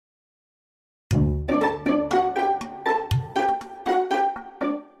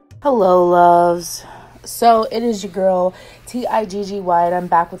Hello, loves. So it is your girl Tiggy, and I'm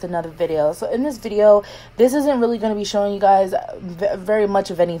back with another video. So in this video, this isn't really going to be showing you guys very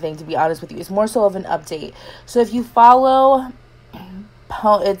much of anything, to be honest with you. It's more so of an update. So if you follow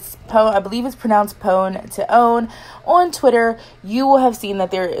I believe it's pronounced Pwn to Own on Twitter, you will have seen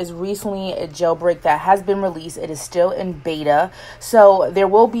that there is recently a jailbreak that has been released. It is still in beta, so there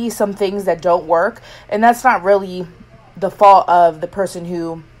will be some things that don't work, and that's not really the fault of the person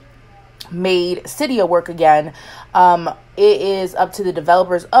who made Cydia work again. It is up to the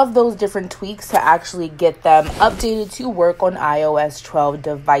developers of those different tweaks to actually get them updated to work on iOS 12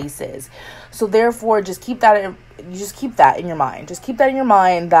 devices. So therefore, just keep that in your mind. Just keep that in your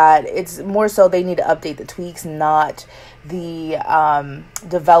mind that it's more so they need to update the tweaks, not the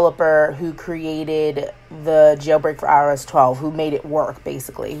developer who created the jailbreak for iOS 12, who made it work,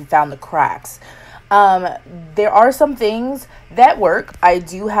 basically, who found the cracks. There are some things that work. I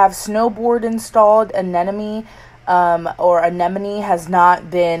do have Snowboard installed. Anemone has not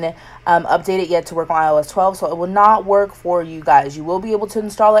been updated yet to work on iOS 12, so it will not work for you guys. You will be able to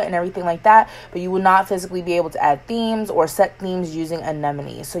install it and everything like that, but you will not physically be able to add themes or set themes using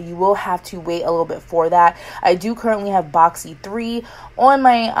Anemone, so you will have to wait a little bit for that. I do currently have Boxy 3 on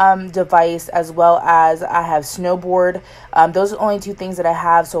my device, as well as I have Snowboard. Those are the only two things that I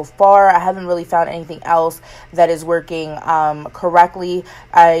have so far. I haven't really found anything else that is working correctly.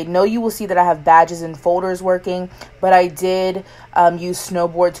 I know you will see that I have badges and folders working, but I did use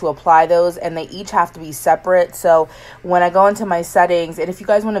Snowboard to apply those, and they each have to be separate. So when I go into my settings, and if you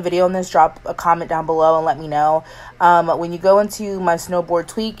guys want a video on this, drop a comment down below and let me know. When you go into my Snowboard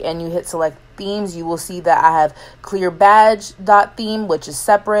tweak and you hit select themes, you will see that I have clear badge theme, which is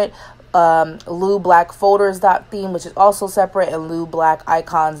separate, Lou Black Folders theme, which is also separate, and Lou Black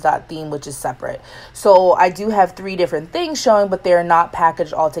Icons theme, which is separate. So I do have 3 different things showing, but they're not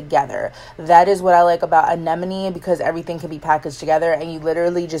packaged all together. That is what I like about Anemone, because everything can be packaged together, and you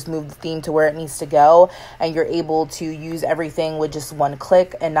literally just move the theme to where it needs to go, and you're able to use everything with just one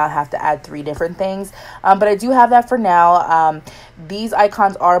click and not have to add 3 different things. But I do have that for now. These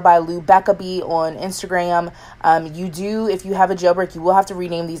icons are by Lou Beckaby on Instagram. If you have a jailbreak, you will have to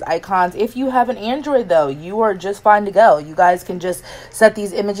rename these icons. If you have an Android, though, you are just fine to go. You guys can just set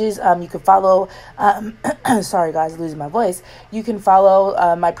these images. You can follow, sorry guys, losing my voice. You can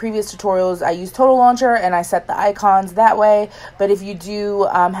follow my previous tutorials. I use Total Launcher and I set the icons that way. But if you do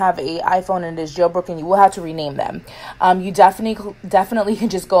have a iPhone and it is jailbroken, you will have to rename them. You definitely can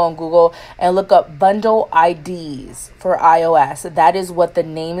just go on Google and look up bundle IDs for iOS. That is what the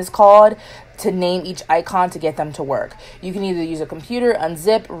name is called, to name each icon to get them to work. You can either use a computer,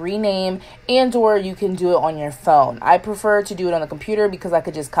 unzip, rename, and or you can do it on your phone. I prefer to do it on the computer because I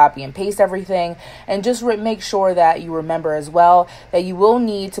could just copy and paste everything, and just make sure that you remember as well that you will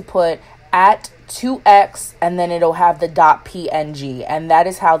need to put at 2x and then it'll have the .png, and that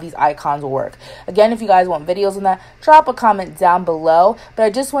is how these icons will work. Again, if you guys want videos on that, drop a comment down below. But I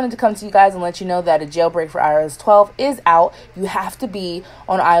just wanted to come to you guys and let you know that a jailbreak for iOS 12 is out. You have to be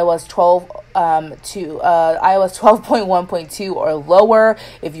on iOS 12 iOS 12.1.2 or lower.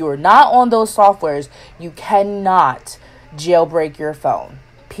 If you are not on those softwares, you cannot jailbreak your phone,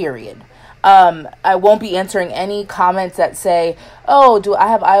 period. I won't be answering any comments that say, oh, do I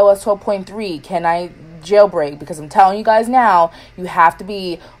have iOS 12.3? Can I jailbreak? Because I'm telling you guys now, you have to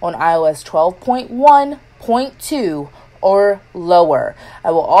be on iOS 12.1.2 or lower.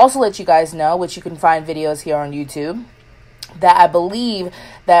 I will also let you guys know, which you can find videos here on YouTube, that I believe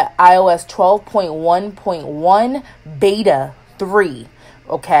that iOS 12.1.1 beta 3.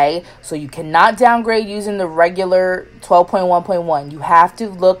 Okay, so you cannot downgrade using the regular 12.1.1. You have to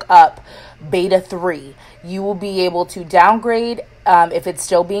look up beta 3. You will be able to downgrade if it's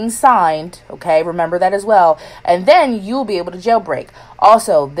still being signed. Okay, remember that as well. And then you'll be able to jailbreak.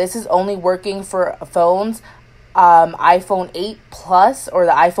 Also, this is only working for phones iPhone 8 Plus or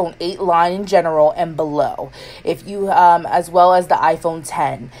the iPhone 8 line in general and below. If you as well as the iPhone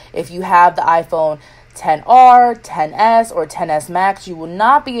 10. If you have the iPhone 10R, 10S, or 10S Max, you will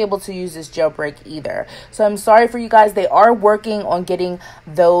not be able to use this jailbreak either. So I'm sorry for you guys. They are working on getting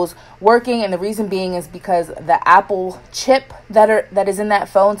those working, and the reason being is because the Apple chip that is in that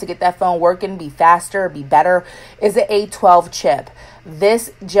phone to get that phone working, be faster, be better, is an A12 chip. This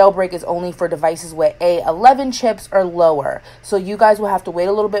jailbreak is only for devices with A11 chips or lower. So you guys will have to wait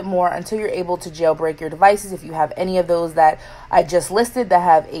a little bit more until you're able to jailbreak your devices. If you have any of those that I just listed that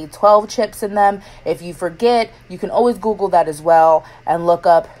have A12 chips in them, if you forget, you can always Google that as well and look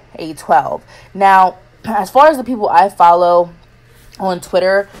up A12. Now, as far as the people I follow on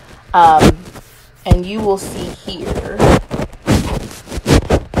Twitter, and you will see here,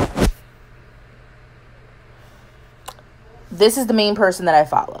 this is the main person that I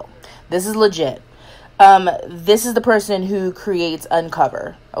follow. This is legit. This is the person who creates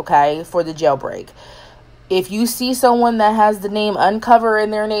Uncover, okay, for the jailbreak. If you see someone that has the name Uncover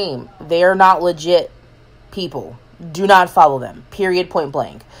in their name, they are not legit people. Do not follow them, period, point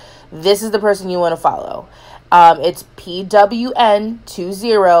blank. This is the person you want to follow. It's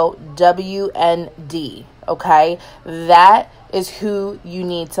PWN20WND, okay? That is who you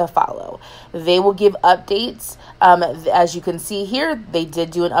need to follow. They will give updates. As you can see here, they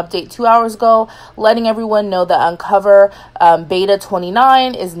did do an update 2 hours ago, letting everyone know that Uncover Beta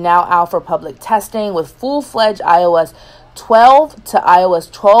 29 is now out for public testing with full-fledged iOS 12 to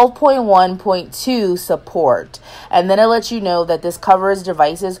iOS 12.1.2 support. And then it lets you know that this covers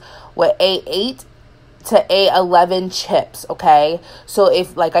devices with A8 to A11 chips, okay? So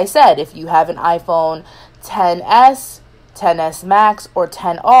if, like I said, if you have an iPhone 10s, 10s Max, or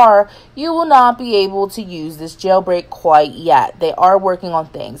 10R, you will not be able to use this jailbreak quite yet. They are working on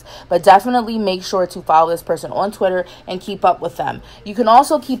things, but definitely make sure to follow this person on Twitter and keep up with them. You can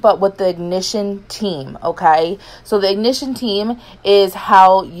also keep up with the Ignition team, okay? So the Ignition team is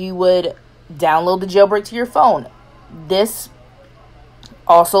how you would download the jailbreak to your phone. This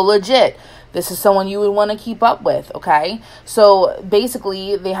also legit. This is someone you would want to keep up with, okay? So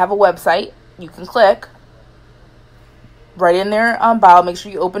basically, they have a website you can click right in their bio. Make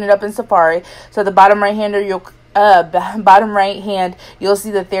sure you open it up in Safari. So at the bottom right hand, you'll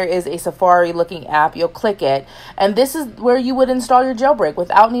see that there is a Safari looking app. You'll click it, and this is where you would install your jailbreak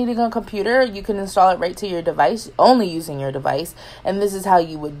without needing a computer. You can install it right to your device, only using your device, and this is how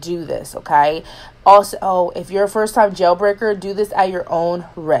you would do this, okay? Also, if you're a first-time jailbreaker, do this at your own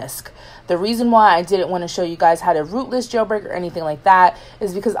risk. The reason why I didn't want to show you guys how to rootless jailbreak or anything like that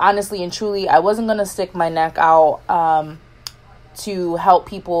is because honestly and truly, I wasn't going to stick my neck out to help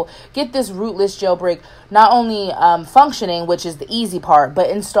people get this rootless jailbreak not only functioning, which is the easy part, but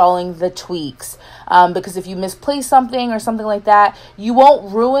installing the tweaks. Because if you misplace something or something like that, you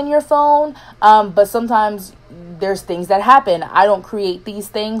won't ruin your phone, but sometimes there's things that happen. I don't create these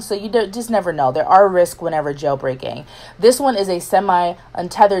things, so you just never know. There are risks whenever jailbreaking. This one is a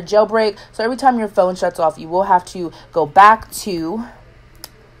semi-untethered jailbreak, so every time your phone shuts off, you will have to go back to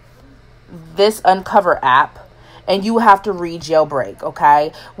this Uncover app, and you have to re-jailbreak,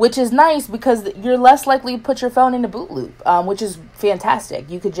 okay? Which is nice because you're less likely to put your phone in a boot loop, which is fantastic.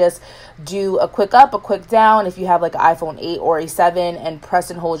 You could just do a quick up, a quick down if you have like an iPhone 8 or a 7 and press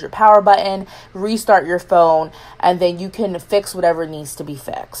and hold your power button, restart your phone, and then you can fix whatever needs to be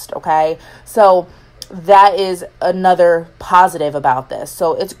fixed, okay? So that is another positive about this.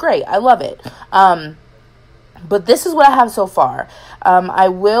 So it's great. I love it. But this is what I have so far. I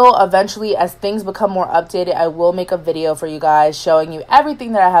will eventually, as things become more updated, I will make a video for you guys showing you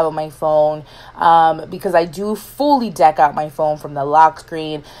everything that I have on my phone, because I do fully deck out my phone from the lock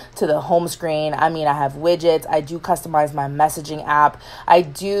screen to the home screen. I mean, I have widgets. I do customize my messaging app. I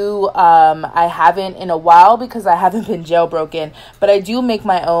haven't in a while because I haven't been jailbroken, but I do make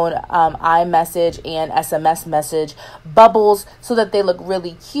my own iMessage and SMS message bubbles so that they look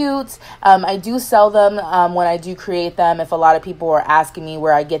really cute. I do sell them when I do create them. If a lot of people are asking me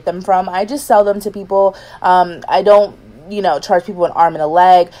where I get them from, I just sell them to people. I don't charge people an arm and a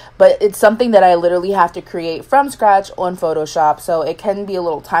leg, but it's something that I literally have to create from scratch on Photoshop, so it can be a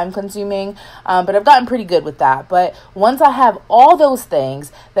little time consuming, but I've gotten pretty good with that. But once I have all those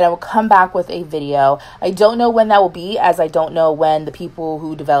things, then I will come back with a video. I don't know when that will be, as I don't know when the people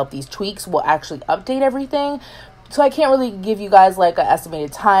who develop these tweaks will actually update everything. So I can't really give you guys like an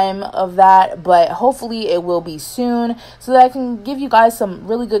estimated time of that, but hopefully it will be soon so that I can give you guys some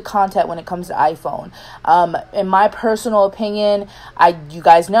really good content when it comes to iPhone. In my personal opinion, you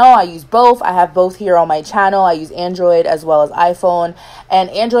guys know I use both. I have both here on my channel. I use Android as well as iPhone, and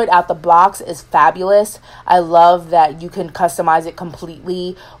Android out the box is fabulous. I love that you can customize it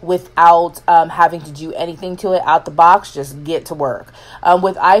completely without having to do anything to it out the box. Just get to work.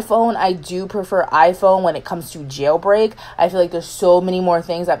 With iPhone, I do prefer iPhone when it comes to jailbreak. I feel like there's so many more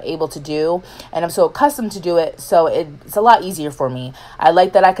things I'm able to do, and I'm so accustomed to do it, so it's a lot easier for me. I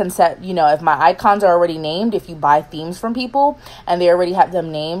like that I can set, if my icons are already named, if you buy themes from people and they already have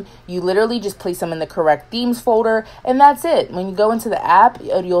them named, you literally just place them in the correct themes folder, and that's it. When you go into the app,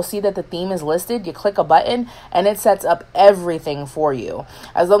 you'll see that the theme is listed. You click a button and it sets up everything for you.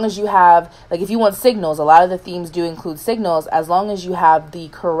 As long as you have, like, if you want signals, a lot of the themes do include signals. As long as you have the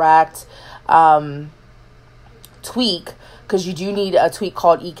correct tweak because you do need a tweak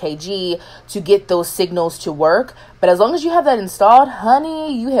called EKG to get those signals to work. But as long as you have that installed,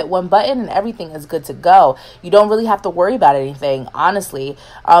 honey, you hit one button and everything is good to go. You don't really have to worry about anything, honestly.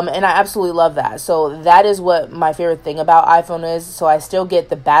 And I absolutely love that. So that is what my favorite thing about iPhone is. So I still get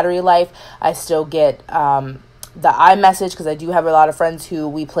the battery life. I still get the iMessage, because I do have a lot of friends who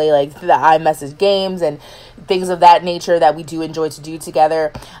we play like the iMessage games and things of that nature that we do enjoy to do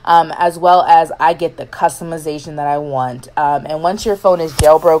together, as well as I get the customization that I want. And once your phone is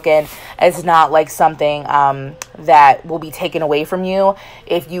jailbroken, it's not like something that will be taken away from you.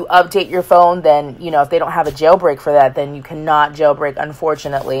 If you update your phone, then, you know, if they don't have a jailbreak for that, then you cannot jailbreak,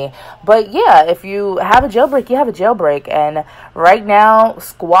 unfortunately. But yeah, if you have a jailbreak, you have a jailbreak. And right now,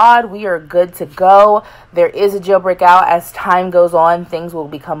 squad, we are good to go. There is a jailbreak out. As time goes on, things will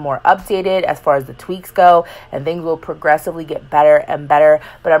become more updated as far as the tweaks go, and things will progressively get better and better.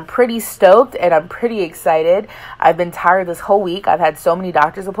 But I'm pretty stoked and I'm pretty excited. I've been tired this whole week. I've had so many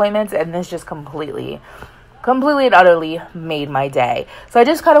doctor's appointments, and this just completely and utterly made my day. So I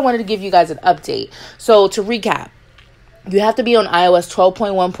just kind of wanted to give you guys an update. So to recap, you have to be on iOS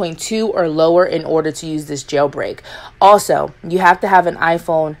 12.1.2 or lower in order to use this jailbreak. Also, you have to have an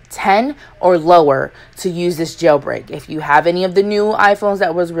iPhone 10 or lower to use this jailbreak. If you have any of the new iPhones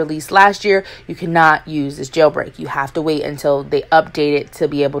that was released last year, you cannot use this jailbreak. You have to wait until they update it to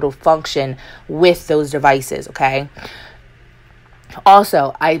be able to function with those devices, okay?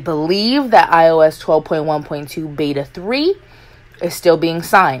 Also, I believe that iOS 12.1.2 Beta 3 is still being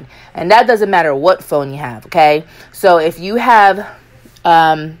signed. And that doesn't matter what phone you have, okay? So if you have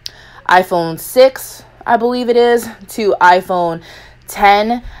iPhone 6, I believe it is, to iPhone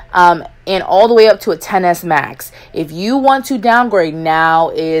 10, and all the way up to a 10s Max. If you want to downgrade,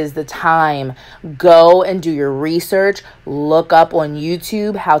 now is the time. Go and do your research. Look up on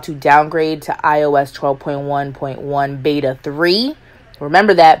YouTube how to downgrade to iOS 12.1.1 Beta 3.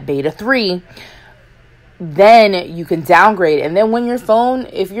 Remember that, Beta 3. Then you can downgrade. And then when your phone,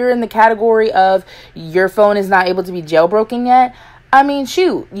 if you're in the category of your phone is not able to be jailbroken yet, I mean,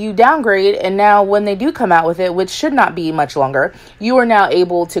 shoot, you downgrade, and now when they do come out with it, which should not be much longer, you are now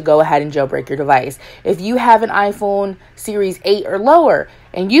able to go ahead and jailbreak your device. If you have an iPhone Series 8 or lower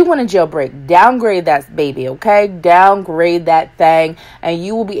and you want to jailbreak, downgrade that baby, okay? Downgrade that thing, and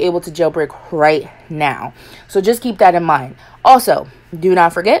you will be able to jailbreak right now. So just keep that in mind. Also, do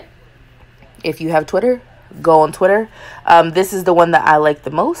not forget, if you have Twitter, go on Twitter. This is the one that I like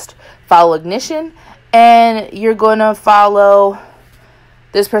the most. Follow Ignition, and you're going to follow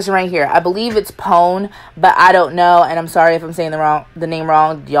this person right here. I believe it's Pone, but I don't know, and I'm sorry if I'm saying the name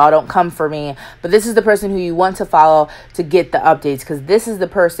wrong. Y'all don't come for me. But this is the person who you want to follow to get the updates, because this is the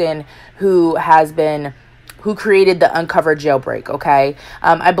person who created the Uncover jailbreak, okay?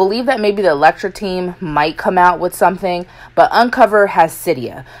 I believe that maybe the Electra team might come out with something, but Uncover has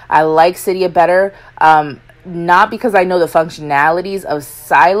Cydia. I like Cydia better, not because I know the functionalities of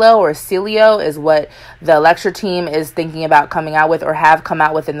Silo or Cilio is what the Electra team is thinking about coming out with or have come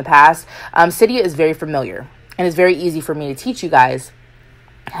out with in the past. Cydia is very familiar, and it's very easy for me to teach you guys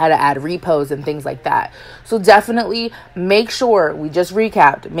how to add repos and things like that. So definitely make sure, we just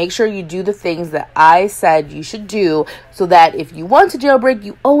recapped, make sure you do the things that I said you should do, so that if you want to jailbreak,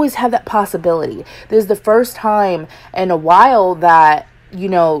 you always have that possibility. This is the first time in a while that, you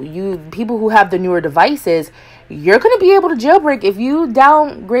know, people who have the newer devices, you're going to be able to jailbreak if you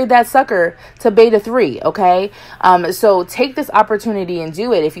downgrade that sucker to Beta 3, okay? So take this opportunity and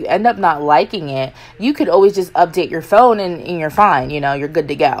do it. If you end up not liking it, you could always just update your phone and you're fine. You know, you're good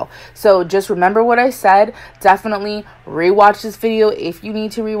to go. So just remember what I said. Definitely rewatch this video if you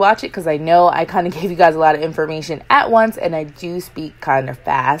need to rewatch it, because I know I kind of gave you guys a lot of information at once, and I do speak kind of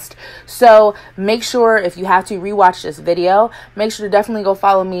fast. So make sure, if you have to rewatch this video, make sure to definitely go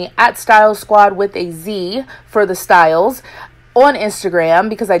follow me at Style Squad with a Z for the styles on Instagram,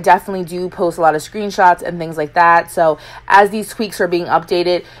 because I definitely do post a lot of screenshots and things like that. So as these tweaks are being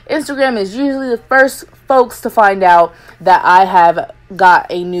updated, Instagram is usually the first folks to find out that I have got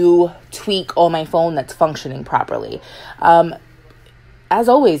a new tweak on my phone that's functioning properly. As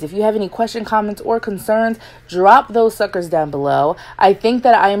always, if you have any questions, comments, or concerns, drop those suckers down below. I think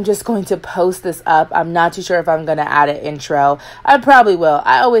that I am just going to post this up. I'm not too sure if I'm going to add an intro. I probably will.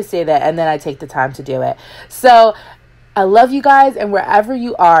 I always say that, and then I take the time to do it. So I love you guys, and wherever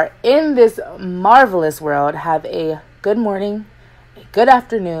you are in this marvelous world, have a good morning, a good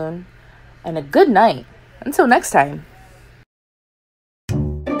afternoon, and a good night. Until next time.